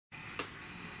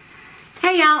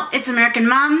Hey y'all, it's American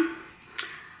Mom.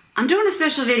 I'm doing a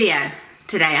special video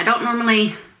today. I don't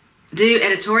normally do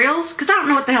editorials because I don't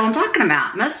know what the hell I'm talking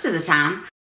about most of the time.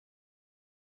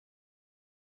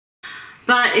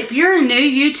 But if you're a new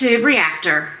YouTube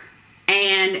reactor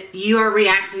and you are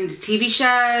reacting to TV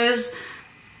shows,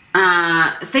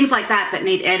 things like that that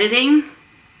need editing,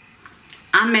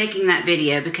 I'm making that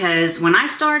video because when I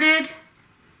started,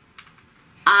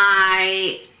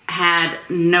 I had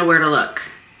nowhere to look.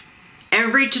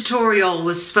 Every tutorial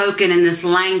was spoken in this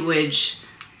language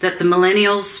that the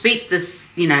millennials speak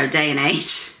this, day and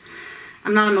age.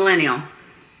 I'm not a millennial.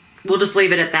 We'll just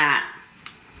leave it at that.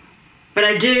 But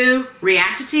I do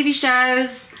react to TV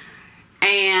shows,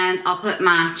 and I'll put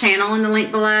my channel in the link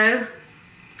below.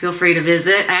 Feel free to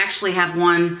visit. I actually have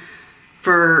one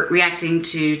for reacting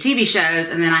to TV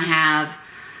shows, and then I have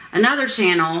another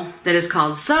channel that is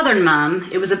called Southern Mom.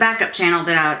 It was a backup channel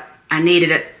that I needed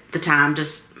at the time.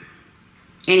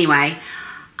 Anyway,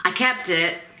 I kept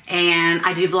it, and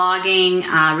I do vlogging,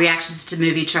 reactions to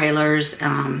movie trailers,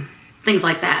 things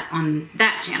like that on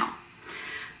that channel.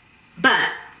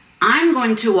 But I'm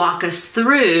going to walk us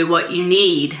through what you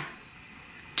need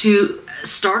to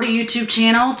start a YouTube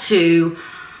channel, to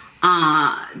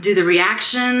do the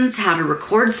reactions, how to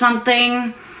record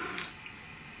something.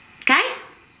 Okay?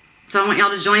 So I want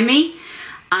y'all to join me.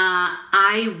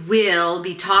 I will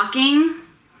be talking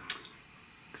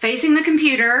facing the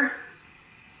computer.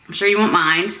 I'm sure you won't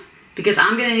mind, because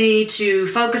I'm going to need to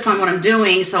focus on what I'm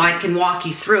doing so I can walk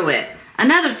you through it.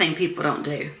 Another thing people don't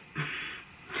do.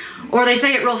 Or they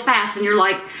say it real fast and you're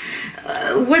like,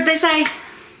 what'd they say?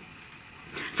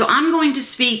 So I'm going to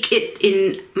speak it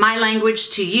in my language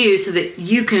to you so that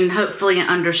you can hopefully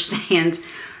understand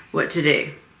what to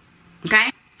do.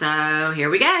 Okay? So here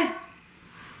we go.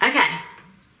 Okay.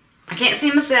 I can't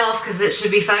see myself because it should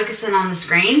be focusing on the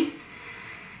screen.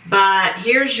 But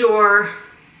here's your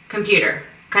computer,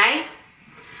 okay?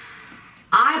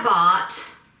 I bought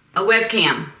a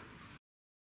webcam.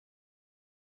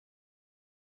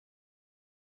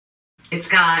 It's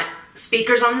got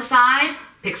speakers on the side,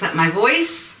 picks up my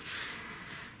voice.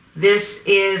 This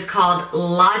is called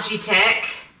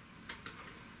Logitech.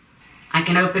 I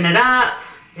can open it up.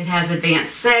 It has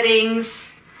advanced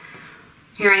settings.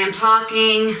 Here I am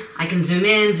talking. I can zoom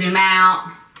in, zoom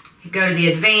out. Go to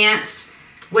the advanced.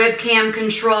 Webcam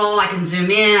control, I can zoom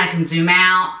in, I can zoom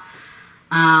out.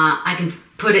 I can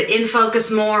put it in focus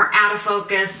more, out of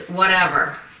focus,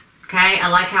 whatever. Okay, I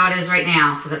like how it is right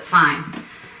now, so that's fine.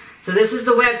 So this is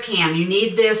the webcam. You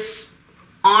need this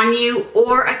on you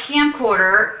or a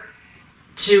camcorder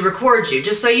to record you,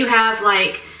 just so you have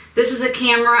this is a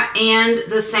camera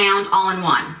and the sound all in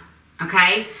one,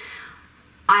 okay?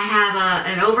 I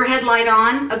have an overhead light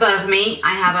on above me.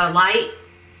 I have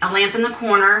a lamp in the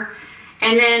corner.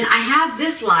 And then I have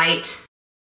this light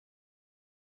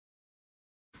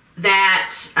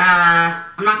that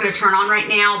I'm not going to turn on right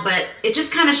now, but it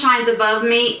just kind of shines above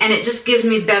me and it just gives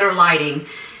me better lighting.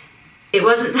 It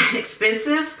wasn't that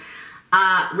expensive.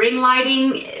 Ring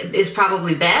lighting is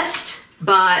probably best,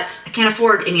 but I can't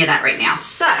afford any of that right now.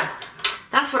 So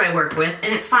that's what I work with,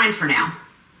 and it's fine for now.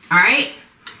 All right?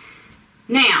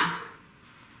 Now,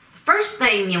 first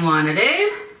thing you want to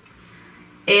do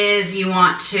is you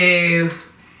want to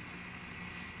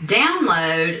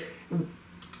download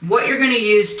what you're going to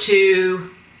use to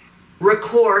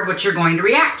record what you're going to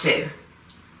react to.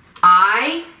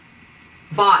 I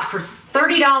bought for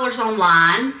 $30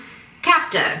 online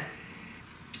Capto.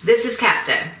 This is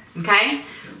Capto, okay?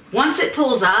 Once it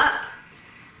pulls up,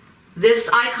 this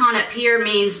icon up here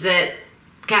means that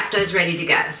Capto's ready to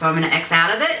go. So I'm going to X out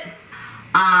of it.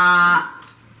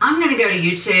 I'm going to go to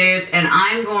YouTube and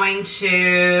I'm going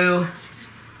to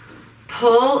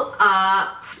pull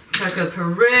up Coco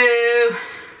Peru,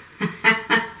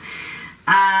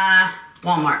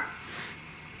 Walmart.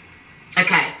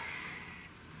 Okay.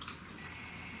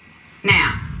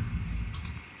 Now,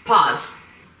 pause.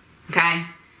 Okay?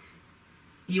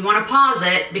 You want to pause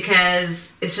it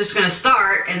because it's just going to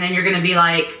start and then you're going to be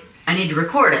like, I need to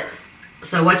record it.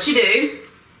 So what you do,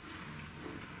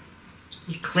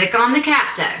 you click on the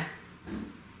Capto,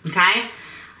 okay?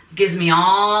 It gives me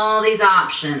all these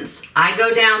options. I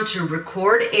go down to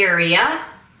record area,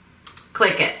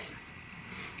 click it.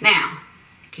 Now,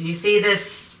 can you see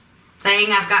this thing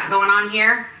I've got going on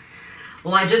here?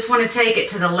 Well, I just want to take it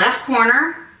to the left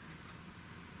corner,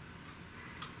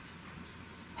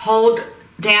 hold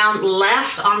down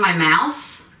left on my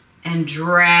mouse, and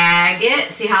drag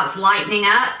it. See how it's lightening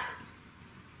up?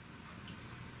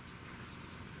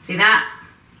 See that?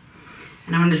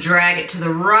 And I'm going to drag it to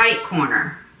the right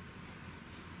corner.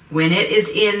 When it is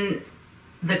in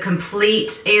the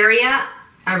complete area,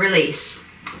 I release.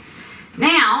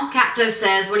 Now, Capto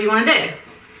says, what do you want to do?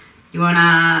 You want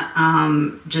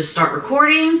to just start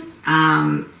recording.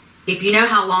 If you know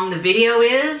how long the video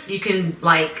is, you can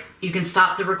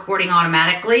stop the recording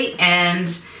automatically,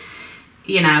 and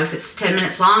you know, if it's 10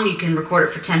 minutes long, you can record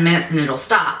it for 10 minutes and it'll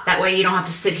stop. That way you don't have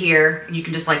to sit here. You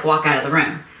can just like walk out of the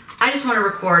room. I just want to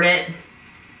record it.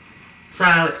 So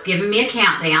it's giving me a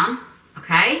countdown.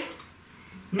 Okay.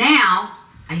 Now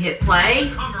I hit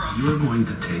play. You're going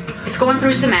to take it. It's going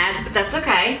through some ads, but that's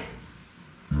okay.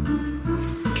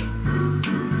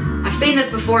 I've seen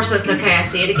this before, so it's okay. I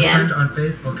see it again. A friend on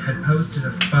Facebook had posted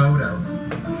a photo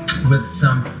with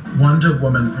some Wonder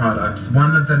Woman products,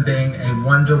 one of them being a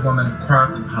Wonder Woman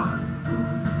crock pot.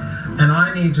 And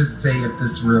I need to see if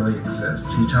this really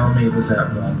exists. He told me it was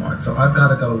at Walmart, so I've got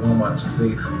to go to Walmart to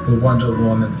see the Wonder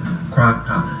Woman crock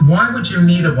pot. Why would you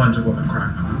need a Wonder Woman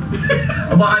crock pot?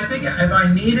 Well, I think if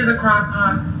I needed a crock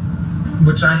pot,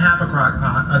 which I have a crock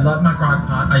pot, I love my crock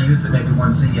pot, I use it maybe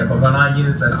once a year, but when I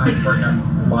use it, I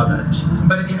freaking love it.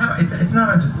 But if you have, it's not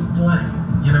on display.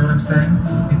 You know what I'm saying?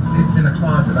 It's in a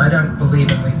closet. I don't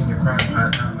believe in leaving your crock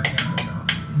pot out on the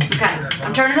countertop. Okay,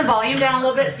 I'm turning the volume down a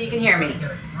little bit so you can hear me.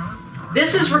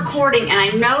 This is recording, and I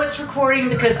know it's recording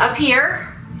because up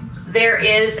here, there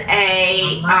is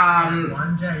a,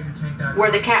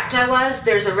 where the Capto was,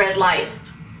 there's a red light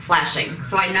flashing.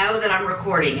 So I know that I'm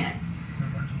recording it.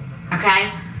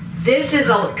 Okay? This is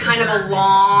a kind of a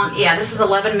long, yeah, this is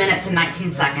 11 minutes and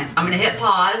 19 seconds. I'm going to hit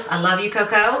pause. I love you,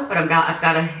 Coco, but I've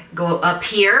got to go up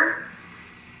here.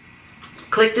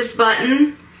 Click this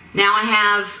button. Now I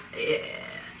have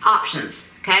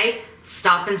options, okay?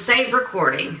 Stop and save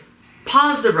recording.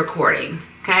 Pause the recording,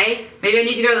 okay? Maybe I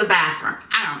need to go to the bathroom.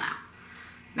 I don't know.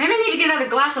 Maybe I need to get another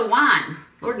glass of wine.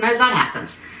 Lord knows that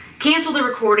happens. Cancel the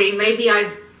recording.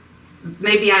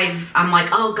 I'm like,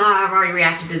 oh God, I've already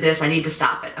reacted to this. I need to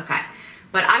stop it. Okay.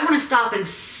 But I want to stop and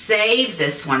save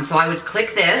this one. So I would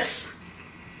click this.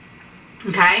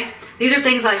 Okay. These are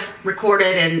things I've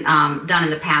recorded and done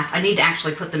in the past. I need to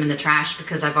actually put them in the trash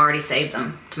because I've already saved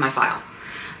them to my file.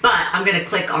 But I'm going to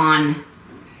click on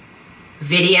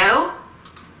video.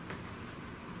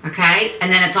 Okay.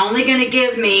 And then it's only going to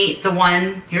give me the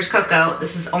one. Here's Coco.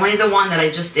 This is only the one that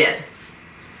I just did.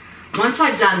 Once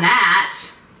I've done that,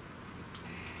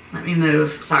 let me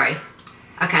move, sorry.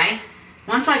 Okay,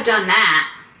 once I've done that,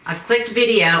 I've clicked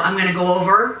video, I'm gonna go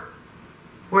over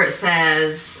where it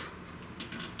says,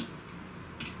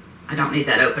 I don't need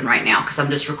that open right now because I'm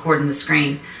just recording the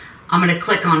screen. I'm gonna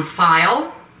click on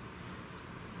File,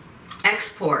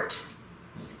 Export.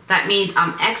 That means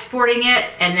I'm exporting it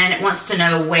and then it wants to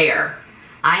know where.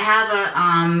 I have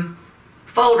a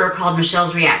folder called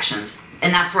Michelle's Reactions,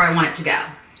 and that's where I want it to go.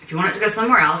 If you want it to go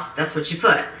somewhere else, that's what you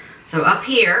put. So up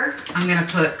here, I'm going to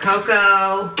put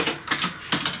Coco,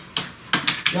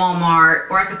 Walmart,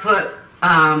 or I could put,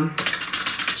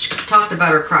 she talked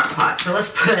about her crock pot. So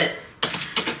let's put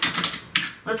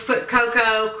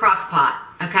Coco crock pot,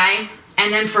 okay?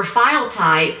 And then for file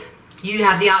type, you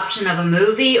have the option of a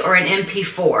movie or an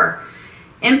MP4.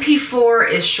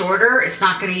 MP4 is shorter. It's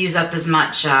not going to use up as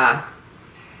much,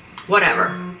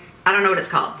 whatever. I don't know what it's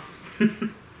called.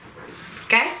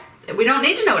 Okay? We don't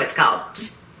need to know what it's called.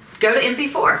 Just go to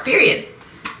MP4, period.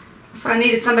 That's what I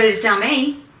needed somebody to tell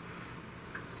me.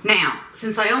 Now,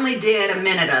 since I only did a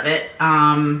minute of it,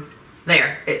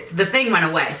 the thing went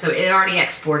away, so it already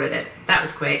exported it. That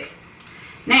was quick.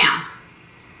 Now,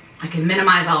 I can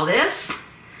minimize all this.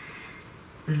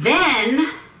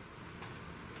 Then,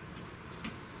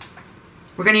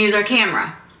 we're going to use our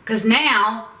camera. Because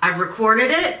now, I've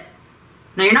recorded it.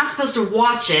 Now, you're not supposed to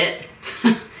watch it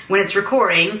when it's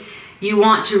recording. You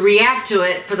want to react to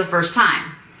it for the first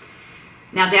time.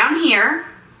 Now down here,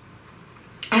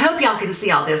 I hope y'all can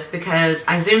see all this because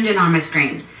I zoomed in on my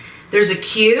screen. There's a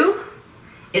Q.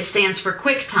 It stands for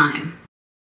QuickTime.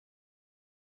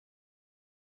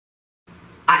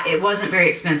 It wasn't very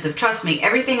expensive. Trust me,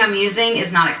 everything I'm using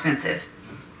is not expensive.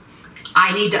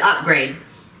 I need to upgrade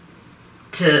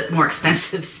to more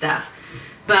expensive stuff.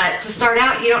 But to start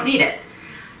out, you don't need it.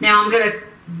 Now I'm going to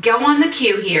go on the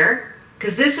Q here,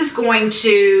 because this is going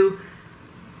to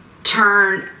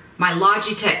turn my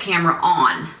Logitech camera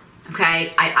on,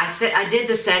 okay? I did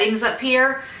the settings up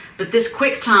here, but this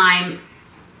QuickTime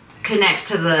connects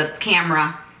to the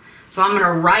camera. So I'm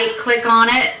gonna right click on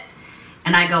it,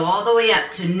 and I go all the way up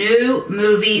to New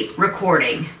Movie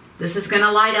Recording. This is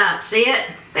gonna light up, see it?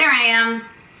 There I am.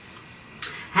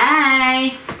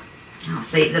 Hey. Oh,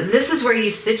 see, this is where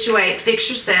you situate, fix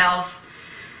yourself,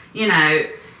 you know,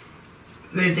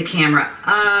 move the camera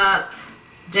up,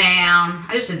 down.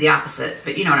 I just did the opposite,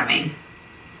 but you know what I mean.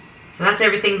 So that's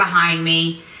everything behind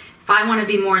me. If I want to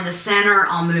be more in the center,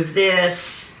 I'll move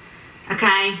this.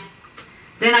 Okay?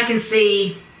 Then I can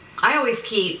see, I always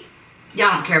keep,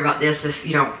 y'all don't care about this if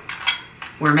you don't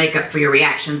wear makeup for your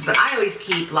reactions, but I always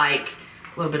keep like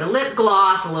a little bit of lip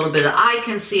gloss, a little bit of eye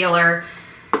concealer,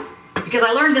 because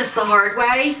I learned this the hard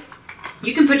way.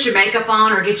 You can put your makeup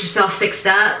on or get yourself fixed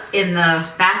up in the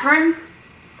bathroom,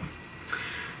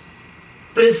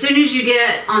 but as soon as you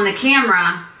get on the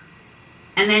camera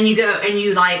and then you go and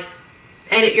you like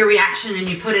edit your reaction and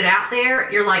you put it out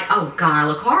there, you're like, oh God, I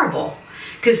look horrible.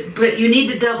 But you need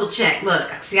to double check.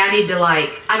 Look, see, I need to like,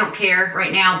 I don't care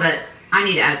right now, but I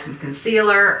need to add some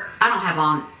concealer. I don't have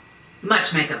on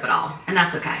much makeup at all, and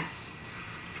that's okay.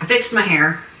 I fixed my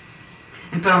hair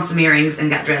and put on some earrings and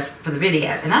got dressed for the video,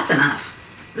 and that's enough.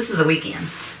 This is a weekend.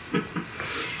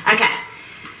 Okay,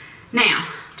 now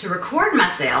to record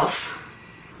myself,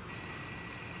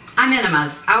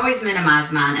 I always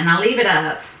minimize mine, and I leave it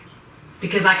up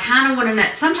because I kind of want to know.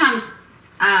 Sometimes,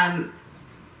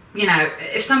 you know,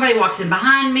 if somebody walks in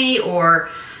behind me, or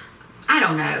I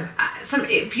don't know,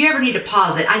 if you ever need to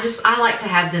pause it, I like to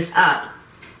have this up.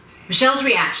 Michelle's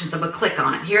reactions, I'm gonna click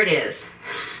on it. Here it is.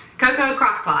 Cocoa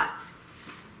Crockpot.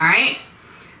 All right.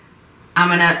 I'm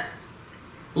gonna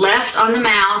left on the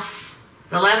mouse,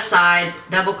 the left side,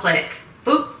 double click.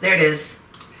 Boop, there it is.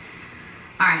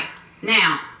 All right,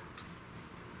 now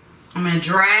I'm gonna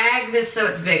drag this so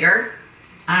it's bigger.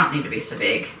 I don't need to be so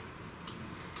big.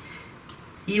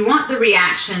 You want the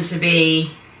reaction to be,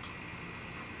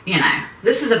 you know,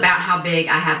 this is about how big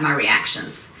I have my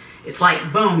reactions. It's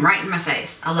like, boom, right in my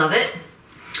face. I love it.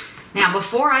 Now,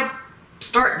 before I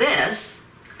start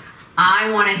this,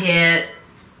 I want to hit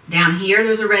down here.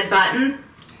 There's a red button,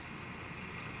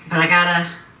 but I gotta,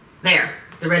 there,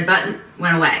 the red button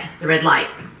went away, the red light.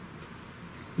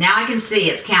 Now I can see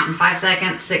it's counting 5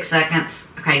 seconds, 6 seconds.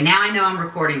 Okay, now I know I'm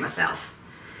recording myself.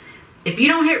 If you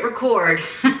don't hit record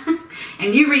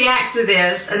and you react to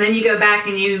this and then you go back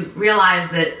and you realize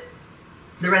that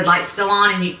the red light's still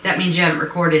on, and that means you haven't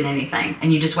recorded anything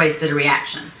and you just wasted a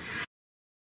reaction.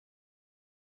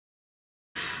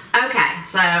 Okay,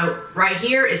 so right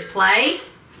here is play.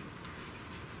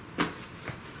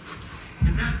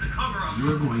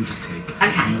 You're going to take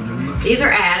Okay, these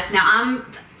are ads. Now I'm,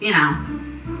 you know,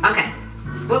 okay.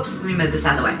 Whoops, let me move this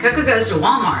out of the way. Coco goes to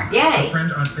Walmart. Yay! A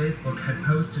friend on Facebook had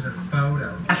posted a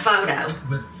photo. A photo.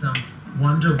 With some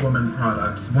Wonder Woman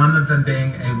products, one of them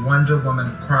being a Wonder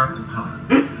Woman crock pot.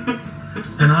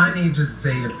 And I need to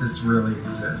see if this really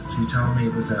exists. He told me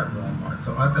it was at Walmart,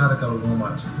 so I've got to go to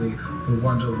Walmart to see the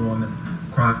Wonder Woman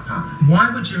crock pot. Why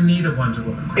would you need a Wonder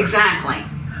Woman crock pot? Exactly.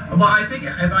 Well, I think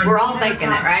if I We're all thinking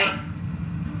it, right?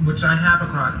 Which I have a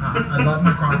crock pot. I love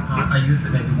my crock pot. I use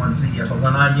it maybe once a year, but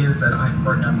when I use it, I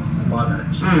freaking love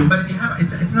it. But if you have,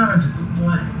 it's not on display.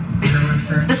 You know what I'm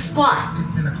saying? Display.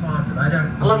 It's in a closet. I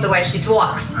love the way she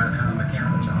talks. I have a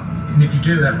camera job. And if you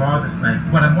do, that bothers me.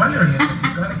 What I'm wondering is if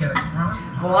you're going to get a crock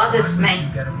pot, Bothers me. why would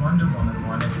you get a Wonder Woman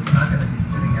one if it's not going to be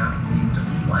sitting out and being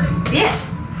displayed? Yeah.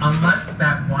 Unless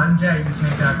that one day you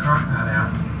take that crock pot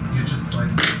out, you're just like,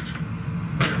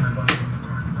 look at my Wonder Woman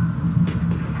crock pot.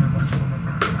 It's my Wonder Woman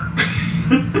crock pot.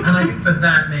 And I think for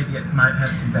that, maybe it might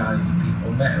have some value for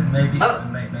people. Maybe.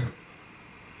 Maybe.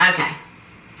 Okay.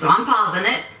 So I'm pausing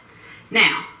it.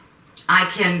 Now, I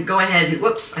can go ahead and,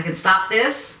 whoops, I can stop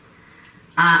this.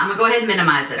 I'm going to go ahead and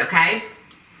minimize it, okay?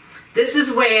 This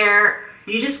is where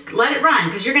you just let it run,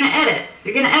 because you're going to edit.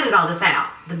 You're going to edit all this out.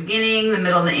 The beginning, the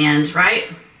middle, the end, right?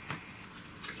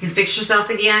 You can fix yourself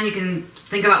again. You can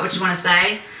think about what you want to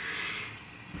say.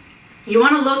 You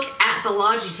want to look at the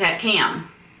Logitech cam.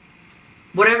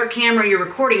 Whatever camera you're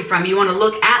recording from, you want to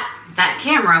look at that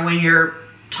camera when you're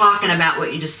talking about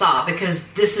what you just saw, because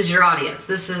this is your audience.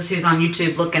 This is who's on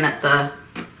YouTube looking at the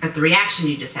reaction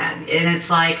you just had. And it's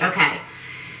like, okay,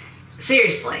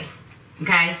 seriously,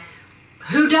 okay?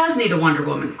 Who does need a Wonder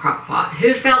Woman crock pot?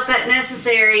 Who felt that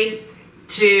necessary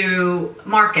to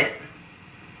market?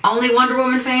 Only Wonder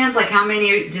Woman fans? Like, how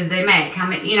many did they make? How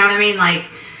many, you know what I mean? Like,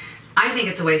 I think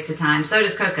it's a waste of time. So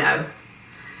does Coco.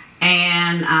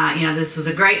 And, you know, this was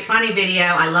a great, funny video.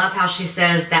 I love how she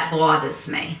says, that bothers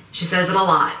me. She says it a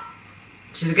lot.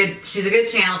 She's a good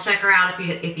channel. Check her out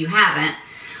if you haven't.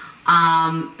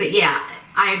 But yeah,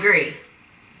 I agree.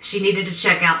 She needed to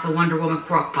check out the Wonder Woman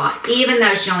crock pot, even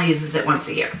though she only uses it once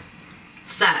a year.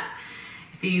 So,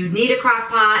 if you need a crock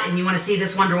pot and you want to see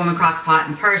this Wonder Woman crock pot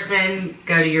in person,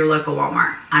 go to your local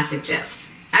Walmart, I suggest.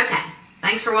 Okay,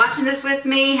 thanks for watching this with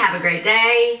me. Have a great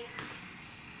day.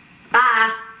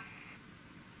 Bye.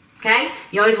 Okay,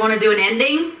 you always want to do an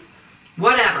ending?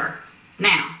 Whatever.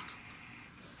 Now,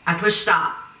 I push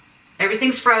stop.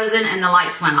 Everything's frozen and the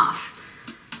lights went off.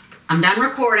 I'm done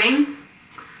recording.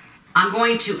 I'm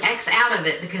going to X out of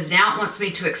it because now it wants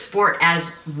me to export as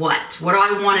what? What do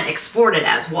I want to export it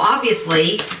as? Well,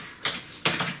 obviously,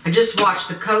 I just watched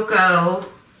the Cocoa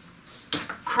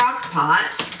crock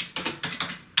pot,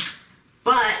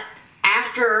 but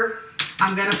after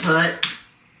I'm going to put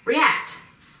react.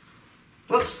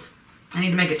 Whoops. I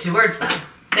need to make it 2 words though.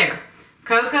 There.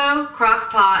 Cocoa, crock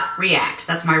pot, react.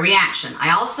 That's my reaction.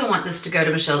 I also want this to go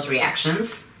to Michelle's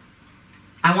reactions.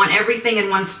 I want everything in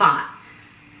one spot.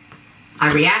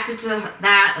 I reacted to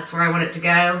that. That's where I want it to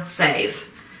go. Save.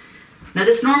 Now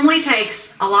this normally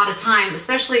takes a lot of time,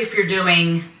 especially if you're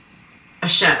doing a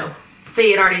show.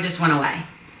 See, it already just went away.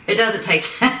 It doesn't take,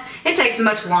 it takes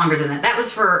much longer than that. That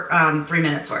was for 3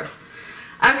 minutes worth.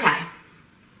 Okay.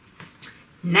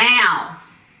 Now,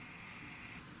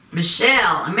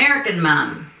 Michele, American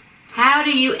Mom, how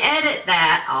do you edit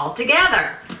that all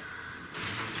together?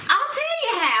 I'll tell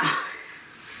you how.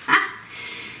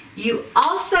 You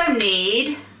also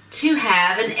need to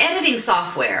have an editing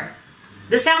software.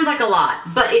 This sounds like a lot,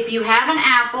 but if you have an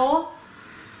Apple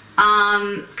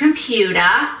computer,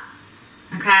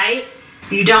 okay,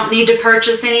 you don't need to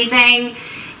purchase anything.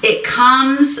 It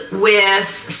comes with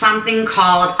something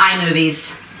called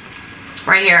iMovies.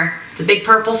 Right here. It's a big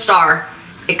purple star.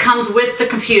 It comes with the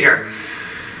computer.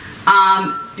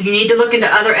 You need to look into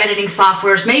other editing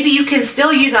softwares. Maybe you can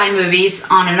still use iMovies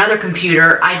on another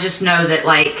computer. I just know that,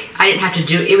 like, I didn't have to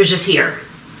do it. It was just here.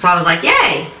 So I was like,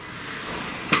 yay.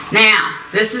 Now,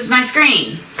 this is my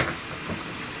screen.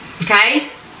 Okay?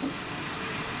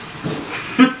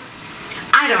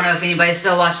 I don't know if anybody's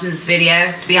still watching this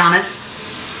video, to be honest.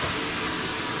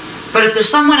 But if there's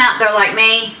someone out there like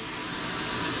me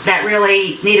that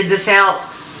really needed this help,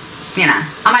 you know,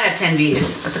 I might have 10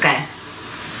 views. That's okay.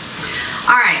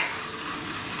 All right.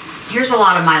 Here's a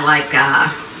lot of my, like,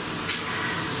 I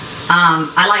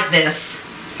like this.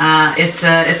 It's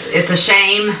a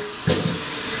shame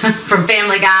from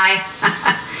Family Guy.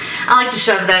 I like to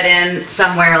shove that in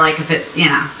somewhere, like if it's, you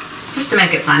know, just to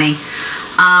make it funny.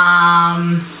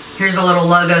 Here's a little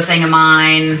logo thing of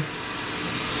mine.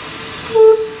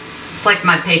 It's like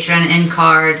my Patreon end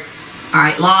card. All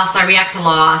right, Lost, I react to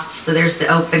Lost. So there's the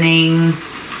opening,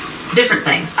 different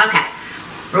things. Okay,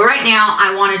 well, right now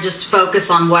I want to just focus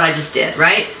on what I just did,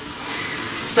 right?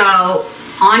 So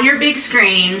on your big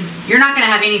screen, you're not going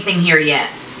to have anything here yet.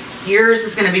 Yours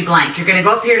is going to be blank. You're going to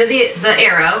go up here to the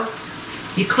arrow.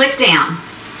 You click down.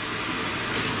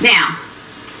 Now,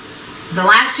 the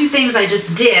last 2 things I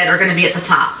just did are going to be at the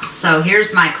top. So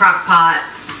here's my crock pot.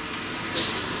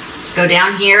 Go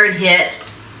down here and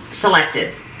hit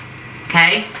selected.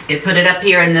 Okay, it put it up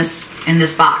here in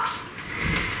this box.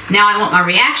 Now I want my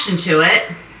reaction to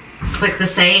it. Click the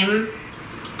same.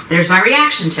 There's my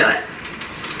reaction to it.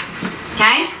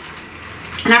 Okay,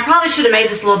 and I probably should have made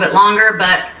this a little bit longer,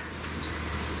 but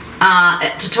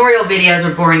tutorial videos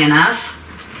are boring enough,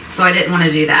 so I didn't want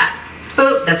to do that.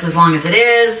 Boop, that's as long as it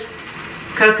is.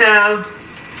 Cocoa.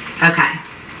 Okay,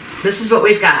 this is what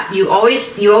we've got. You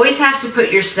always have to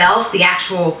put yourself, the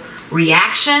actual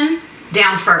reaction,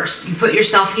 down first. You put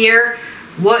yourself here.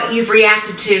 What you've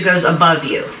reacted to goes above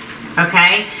you.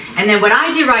 Okay? And then what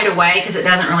I do right away, because it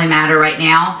doesn't really matter right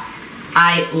now,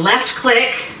 I left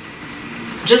click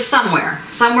just somewhere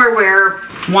where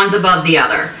one's above the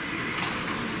other.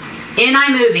 In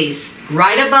iMovies,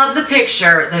 right above the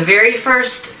picture, the very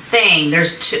first thing,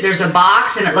 there's a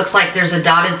box and it looks like there's a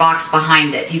dotted box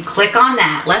behind it. You click on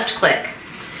that, left click.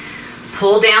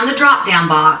 Pull down the drop down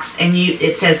box and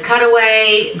it says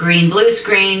cutaway, green, blue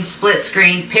screen, split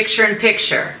screen, picture in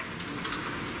picture.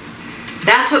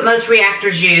 That's what most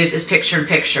reactors use, is picture in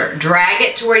picture. Drag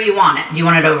it to where you want it. Do you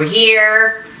want it over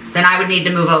here? Then I would need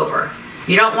to move over.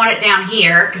 You don't want it down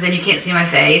here because then you can't see my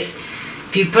face.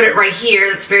 If you put it right here,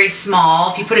 that's very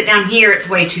small. If you put it down here,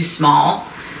 it's way too small.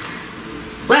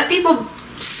 Let people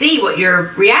see what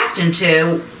you're reacting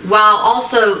to while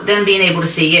also them being able to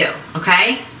see you,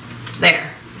 okay?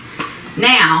 There.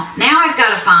 Now I've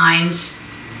got to find,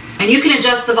 and you can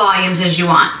adjust the volumes as you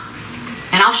want.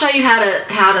 And I'll show you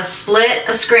how to split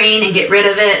a screen and get rid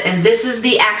of it. And this is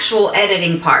the actual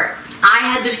editing part. I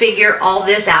had to figure all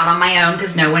this out on my own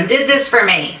because no one did this for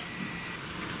me.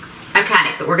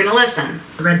 Okay, but we're going to listen.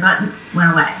 The red button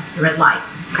went away. The red light.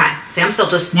 Okay. See, I'm still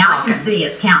just now talking. I can see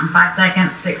it's counting 5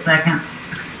 seconds, 6 seconds.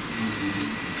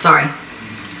 Sorry.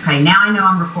 Okay, now I know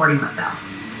I'm recording myself.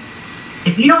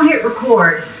 If you don't hit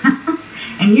record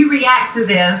and you react to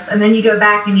this and then you go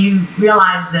back and you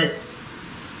realize that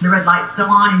the red light's still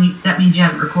on, and that means you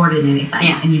haven't recorded anything,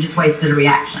 yeah, and you just wasted a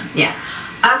reaction. Yeah.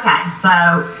 Okay, so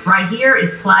right here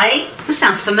is play. This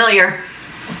sounds familiar.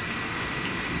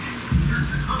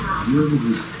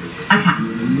 Okay,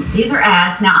 these are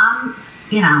ads. Now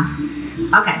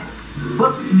okay.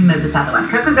 Whoops, let me move this out of the way.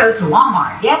 Coco goes to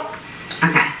Walmart. Yep.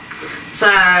 Okay,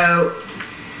 so,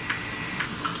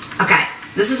 okay,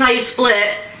 this is how you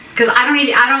split, because I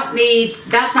don't need,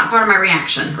 that's not part of my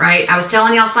reaction, right? I was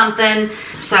telling y'all something,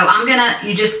 so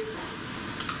you just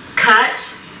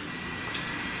cut.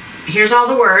 Here's all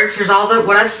the words, here's all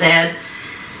what I've said,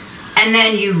 and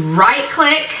then you right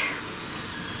click,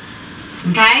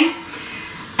 okay?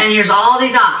 And here's all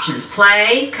these options: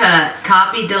 play, cut,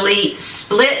 copy, delete,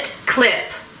 split,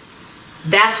 clip.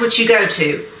 That's what you go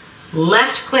to.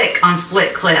 Left click on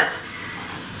split clip.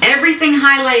 Everything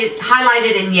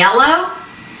highlighted in yellow,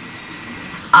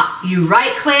 you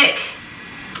right click,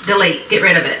 delete, get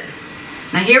rid of it.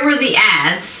 Now here were the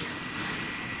ads.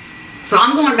 So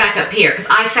I'm going back up here because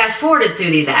I fast forwarded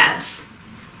through these ads.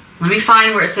 Let me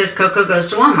find where it says Coco goes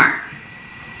to Walmart.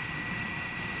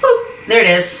 Boop, there it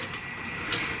is.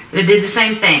 It did the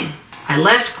same thing. I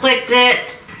left clicked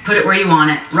it, put it where you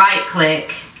want it, right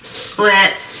click,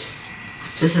 split.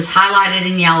 This is highlighted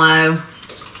in yellow,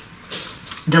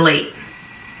 delete.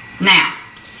 Now,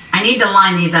 I need to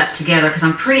line these up together because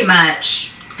I'm pretty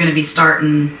much going to be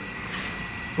starting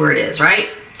where it is, right?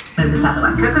 Move this out of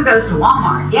the way. Coco goes to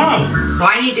Walmart. Yay. So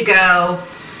I need to go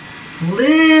a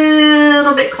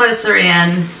little bit closer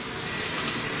in.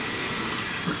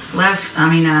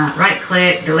 Right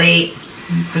click, delete,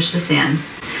 push this in.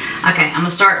 Okay, I'm gonna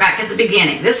start back at the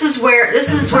beginning. This is where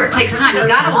it takes time. You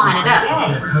gotta line it up.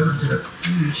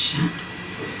 Oh, shit.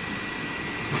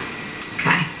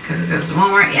 Okay, Coco goes to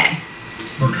Walmart. Yay.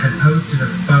 Look, had posted a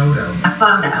photo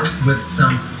with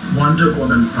some Wonder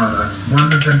Woman products,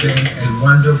 one of them being a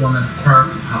Wonder Woman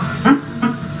crock pot.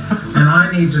 And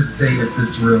I need to see if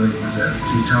this really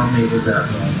exists. He told me it was at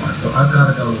Walmart, so I've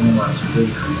got to go to Walmart to see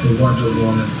the Wonder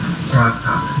Woman crock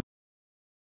pot.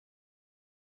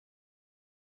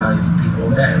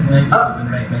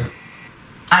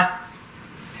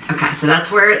 Okay, so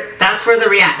that's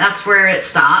where it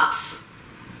stops.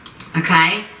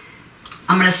 Okay,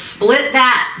 I'm gonna split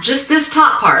that, just this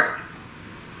top part,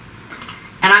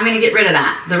 and I'm gonna get rid of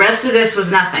that. The rest of this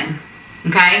was nothing.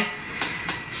 Okay,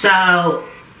 so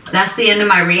that's the end of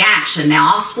my reaction.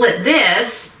 Now I'll split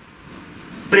this,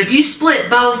 but if you split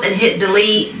both and hit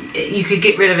delete, you could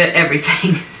get rid of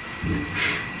everything.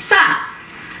 So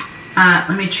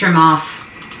let me trim off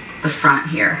the front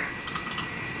here.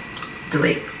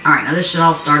 Delete. All right, now this should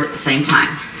all start at the same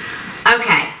time.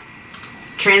 Okay,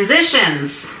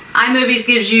 transitions. iMovies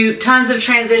gives you tons of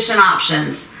transition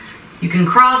options. You can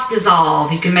cross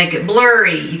dissolve, you can make it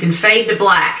blurry, you can fade to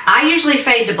black. I usually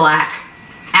fade to black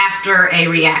after a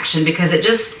reaction because it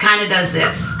just kind of does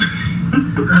this.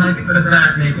 I think for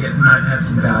that, maybe it might have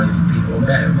some value for people.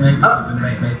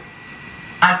 Maybe.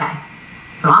 Okay.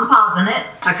 So I'm pausing it.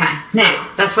 Okay. Now,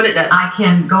 so that's what it does. I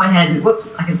can go ahead and,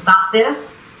 I can stop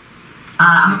this.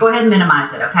 I'm going to go ahead and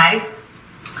minimize it, okay?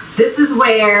 This is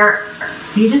where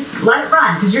you just let it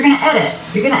run because you're going to edit.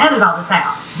 You're going to edit all this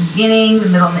out. The beginning, the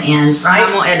middle, and the end, right?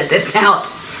 I'm going to edit this out.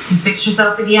 You can fix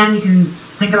yourself again. You can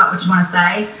think about what you want to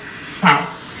say. Okay.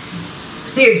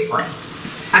 Seriously.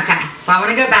 Okay. So I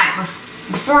want to go back.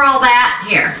 Before all that,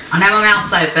 here. I know my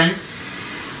mouth's open.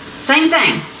 Same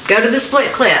thing. Go to the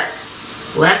split clip.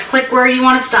 Left click where you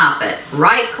want to stop it.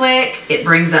 Right click, it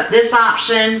brings up this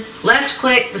option. Left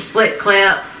click the split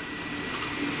clip.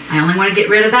 I only want to get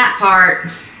rid of that part.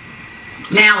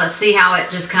 Now let's see how it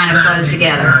just kind of flows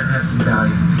together.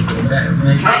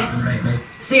 Okay.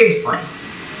 Seriously.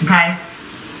 Okay.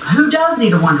 Who does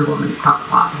need a Wonder Woman crock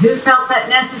pot? Who felt that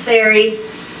necessary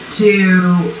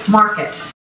to market?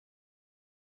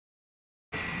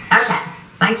 Okay.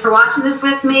 Thanks for watching this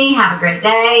with me. Have a great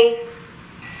day.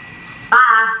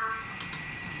 Bye.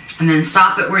 And then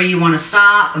stop it where you want to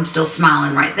stop. I'm still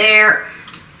smiling right there.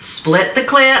 Split the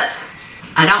clip.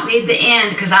 I don't need the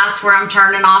end because that's where I'm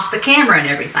turning off the camera and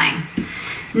everything.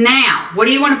 Now, what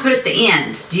do you want to put at the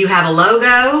end? Do you have a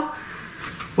logo?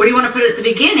 What do you want to put at the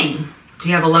beginning? Do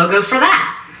you have a logo for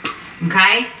that?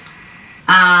 Okay.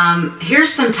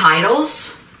 Here's some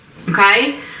titles.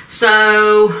 Okay.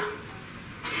 So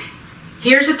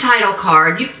here's a title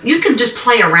card. You can just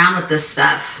play around with this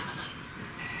stuff.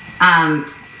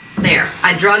 There,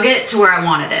 I drug it to where I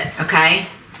wanted it, okay?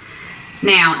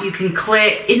 Now, you can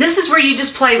click, and this is where you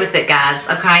just play with it, guys,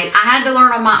 okay? I had to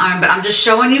learn on my own, but I'm just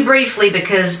showing you briefly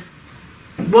because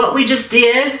what we just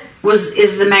did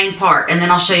is the main part, and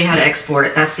then I'll show you how to export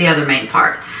it. That's the other main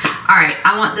part. All right,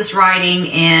 I want this writing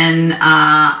in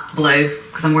blue,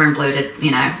 because I'm wearing blue to,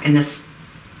 in this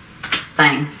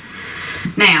thing.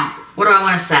 Now, what do I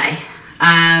want to say?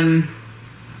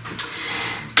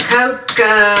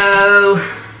 Coco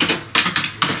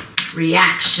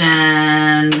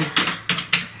reaction.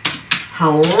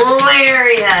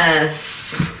 Hilarious.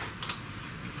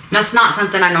 That's not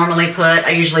something I normally put. I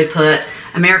usually put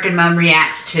American Mom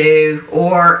Reacts To,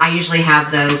 or I usually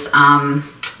have those,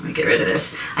 let me get rid of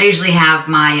this. I usually have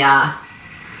my,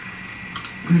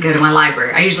 let me go to my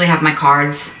library. I usually have my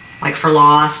cards, like for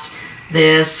Lost,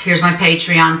 this. Here's my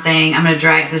Patreon thing. I'm going to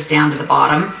drag this down to the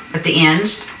bottom at the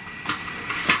end.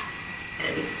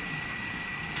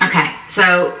 Okay,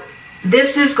 so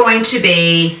this is going to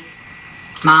be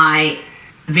my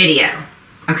video,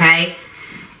 okay?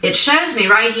 It shows me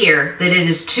right here that it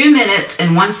is 2 minutes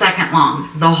and 1 second long,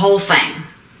 the whole thing.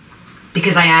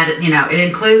 Because I added, you know, it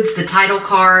includes the title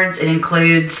cards, it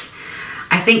includes,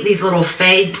 I think these little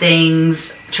fade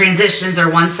things, transitions are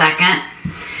 1 second.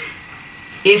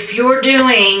 If you're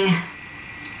doing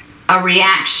a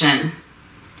reaction,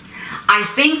 I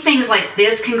think things like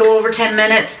this can go over 10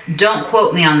 minutes. Don't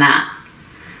quote me on that.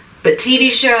 But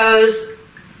TV shows,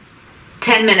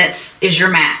 10 minutes is your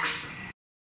max.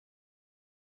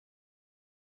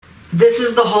 This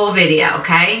is the whole video,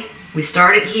 okay? We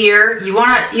started here. You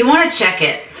wanna check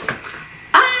it.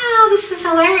 Oh, this is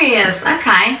hilarious.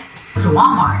 Okay. To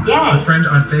Walmart, A yay. friend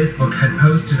on Facebook had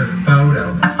posted a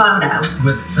photo A photo.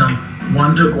 with some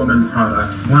Wonder Woman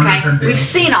products. One Okay, of them being we've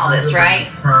seen all this, Wonder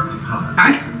right? Woman crock pot. All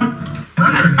right.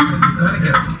 Wondering if you've got to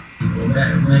get people that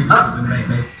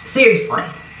maybe Seriously.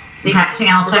 The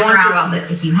channel, check going her through all out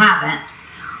this. if you haven't.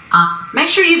 Make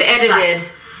sure you've edited.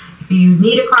 If you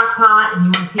need a crock pot and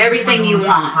you want to see Everything you crock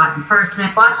want. pot in person,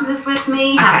 watching this with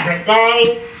me, have Okay. a great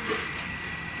day.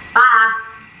 Bye.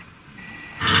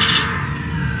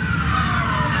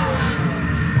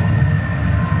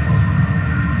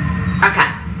 Okay,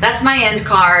 that's my end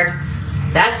card.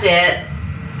 That's it.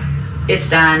 It's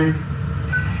done.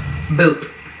 Boop.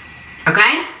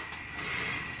 Okay?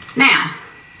 Now,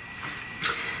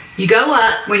 you go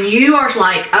up when you are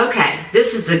like, okay,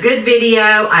 this is a good video.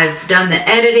 I've done the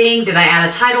editing. Did I add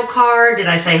a title card? Did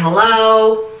I say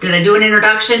hello? Did I do an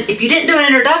introduction? If you didn't do an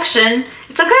introduction,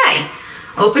 it's okay.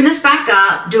 Open this back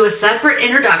up. Do a separate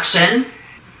introduction.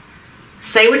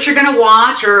 Say what you're going to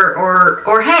watch,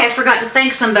 or hey, I forgot to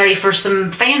thank somebody for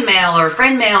some fan mail or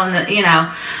friend mail, and you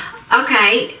know,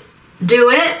 okay, do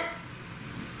it,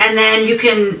 and then you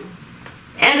can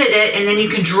edit it, and then you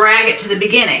can drag it to the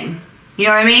beginning. You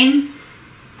know what I mean?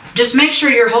 Just make sure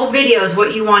your whole video is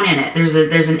what you want in it. There's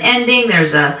an ending.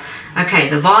 There's a okay.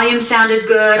 The volume sounded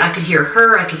good. I could hear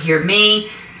her. I could hear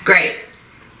me. Great.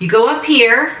 You go up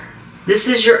here. This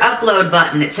is your upload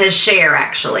button. It says share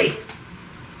actually.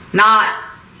 Not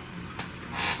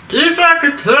if I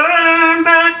could turn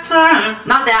back time.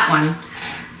 Not that one.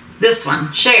 This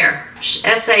one. Share.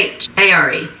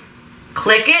 S-H-A-R-E.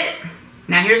 Click it.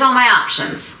 Now here's all my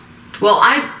options. Well,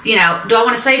 do I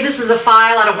want to save this as a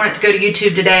file? I don't want it to go to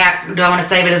YouTube today. Do I want to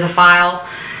save it as a file?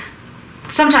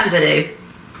 Sometimes I do.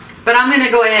 But I'm going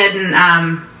to go ahead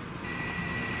and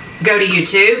go to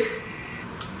YouTube.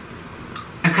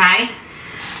 Okay.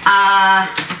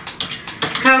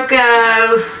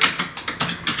 Coco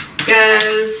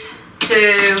goes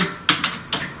to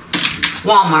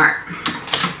Walmart.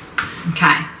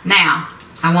 Okay, now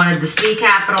I wanted the C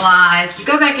capitalized. You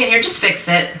go back in here, just fix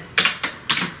it.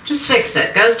 Just fix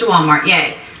it. Goes to Walmart.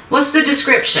 Yay. What's the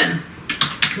description?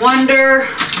 Wonder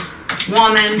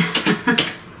Woman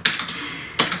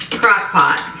crock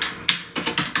pot.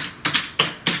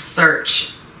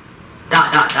 Search. ...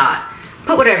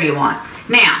 Put whatever you want.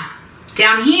 Now,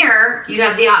 down here, you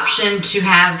have the option to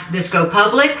have this go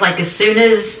public. Like as soon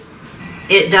as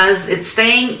it does its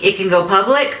thing, it can go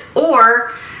public.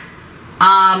 Or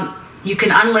you can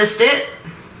unlist it,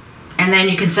 and then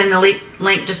you can send the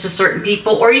link just to certain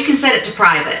people. Or you can set it to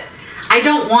private. I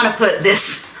don't want to put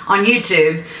this on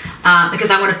YouTube because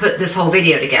I want to put this whole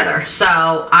video together.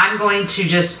 So I'm going to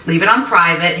just leave it on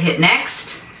private, hit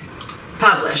next,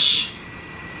 publish.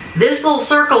 This little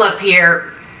circle up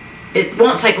here, it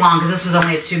won't take long because this was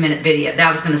only a 2-minute video. That I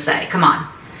was going to say, come on.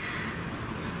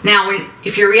 Now,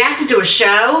 if you're reacting to a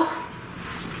show,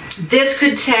 this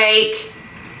could take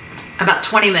about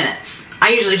 20 minutes. I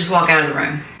usually just walk out of the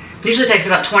room. It usually takes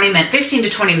about 15 to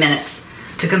 20 minutes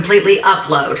to completely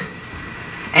upload.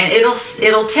 And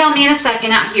it'll tell me in a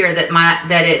second out here that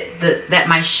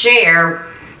my share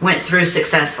went through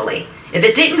successfully. If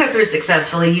it didn't go through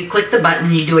successfully, you click the button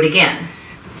and you do it again.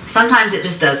 Sometimes it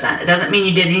just does that. It doesn't mean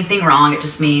you did anything wrong. It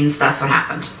just means that's what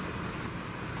happened.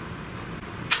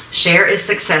 Share is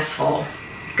successful.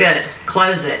 Good.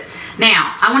 Close it.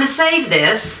 Now, I want to save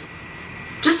this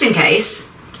just in case.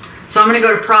 So I'm going to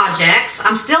go to projects.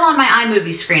 I'm still on my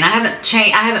iMovie screen. I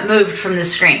haven't moved from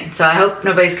this screen, so I hope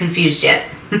nobody's confused yet.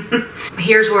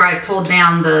 Here's where I pulled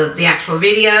down the actual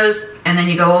videos, and then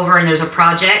you go over and there's a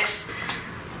projects.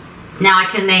 Now I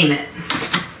can name it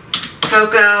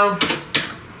Coco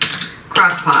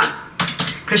Crockpot,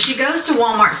 because she goes to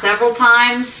Walmart several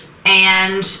times,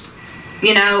 and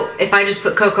you know, if I just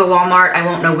put Coco Walmart, I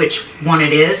won't know which one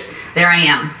it is. There I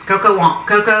am, Coco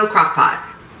Crockpot.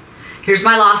 Here's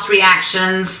my lost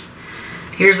reactions.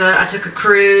 I took a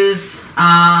cruise.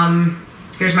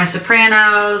 Here's my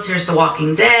Sopranos. Here's The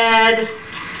Walking Dead.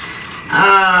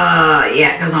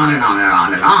 Yeah, it goes on and on and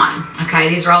on and on. Okay,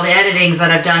 these are all the editings that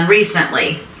I've done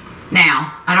recently.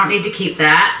 Now, I don't need to keep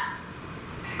that.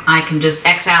 I can just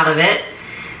X out of it.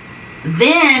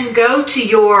 Then go to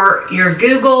your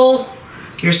Google,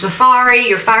 your Safari,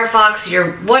 your Firefox,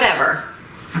 your whatever.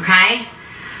 Okay?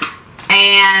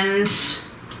 And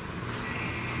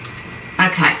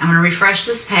okay, I'm going to refresh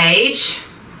this page.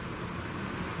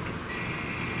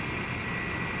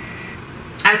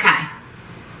 Okay,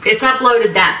 it's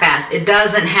uploaded that fast. It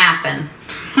doesn't happen.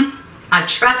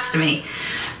 Trust me.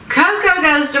 Coco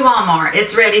goes to Walmart.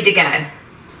 It's ready to go.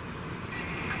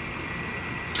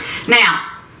 Now,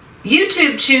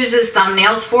 YouTube chooses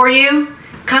thumbnails for you.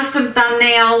 Custom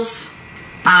thumbnails.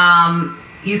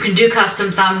 You can do custom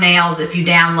thumbnails if you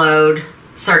download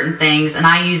certain things, and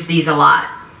I use these a lot.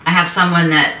 I have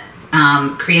someone that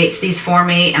creates these for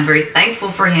me. I'm very thankful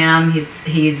for him.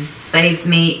 He saves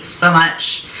me so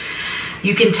much.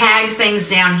 You can tag things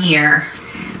down here.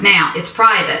 Now, it's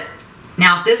private.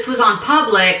 Now, if this was on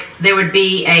public, there would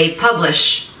be a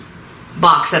publish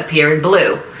box up here in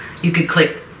blue. You could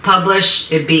click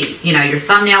publish. It'd be, you know, your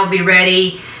thumbnail would be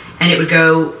ready, and it would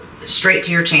go straight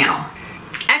to your channel.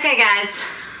 Okay, guys.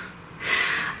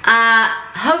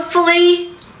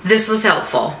 Hopefully this was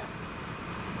helpful.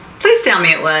 Please tell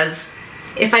me it was.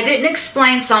 If I didn't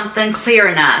explain something clear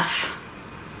enough,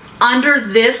 under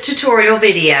this tutorial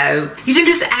video, you can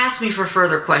just ask me for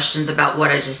further questions about what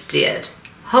I just did.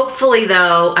 Hopefully,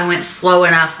 though, I went slow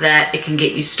enough that it can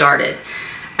get you started.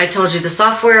 I told you the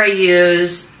software I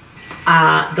use,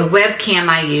 the webcam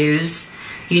I use,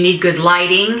 you need good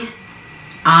lighting,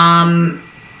 and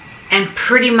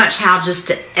pretty much how just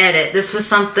to edit. This was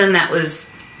something that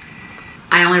was,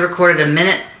 I only recorded a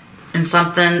minute and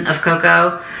something of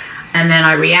Coco, and then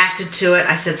I reacted to it.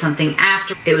 I said something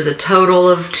after. It was a total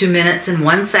of 2 minutes and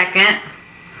 1 second.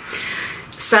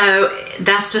 So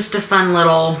that's just a fun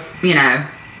little, you know,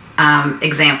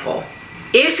 example.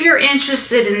 If you're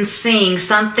interested in seeing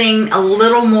something a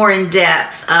little more in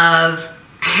depth of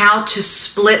how to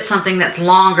split something that's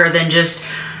longer than just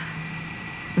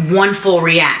one full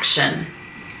reaction,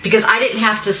 because I didn't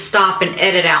have to stop and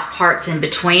edit out parts in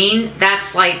between,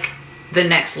 that's like the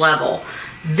next level.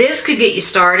 This could get you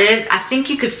started. I think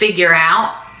you could figure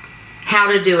out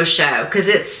how to do a show, because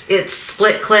it's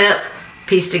split clip,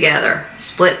 piece together,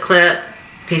 split clip,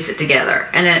 piece it together,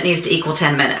 and then it needs to equal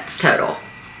 10 minutes total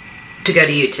to go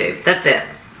to YouTube. That's it.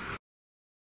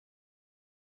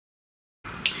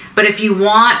 But if you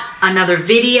want another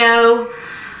video,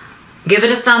 give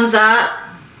it a thumbs up.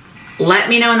 Let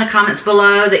me know in the comments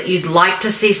below that you'd like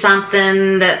to see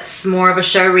something that's more of a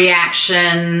show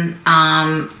reaction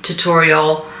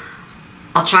tutorial.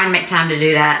 I'll try and make time to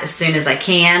do that as soon as I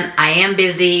can. I am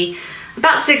busy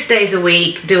about 6 days a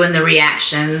week doing the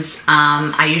reactions.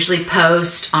 I usually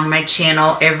post on my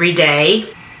channel every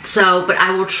day. But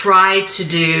I will try to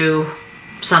do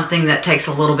something that takes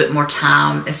a little bit more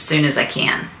time as soon as I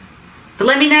can. But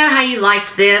let me know how you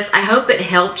liked this. I hope it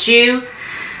helped you.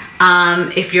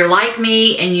 If you're like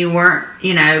me and you weren't,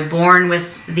 you know, born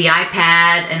with the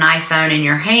iPad and iPhone in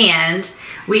your hand,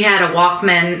 we had a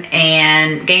Walkman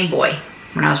and Game Boy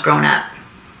when I was growing up.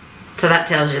 So that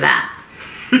tells you that.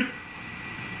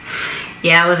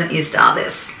 Yeah, I wasn't used to all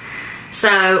this. So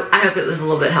I hope it was a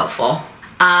little bit helpful.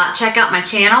 Check out my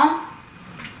channel.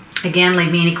 Again,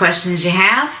 leave me any questions you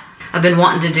have. I've been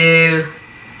wanting to do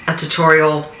a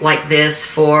tutorial like this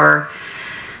for,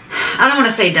 I don't want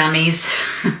to say dummies,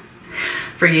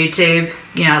 for YouTube.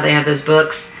 You know, they have those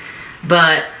books,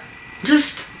 but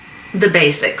just the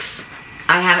basics.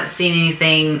 I haven't seen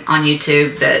anything on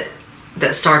YouTube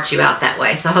that starts you out that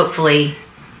way. So hopefully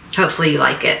you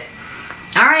like it.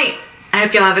 All right. I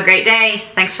hope y'all have a great day.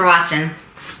 Thanks for watching.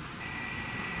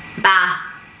 Bye.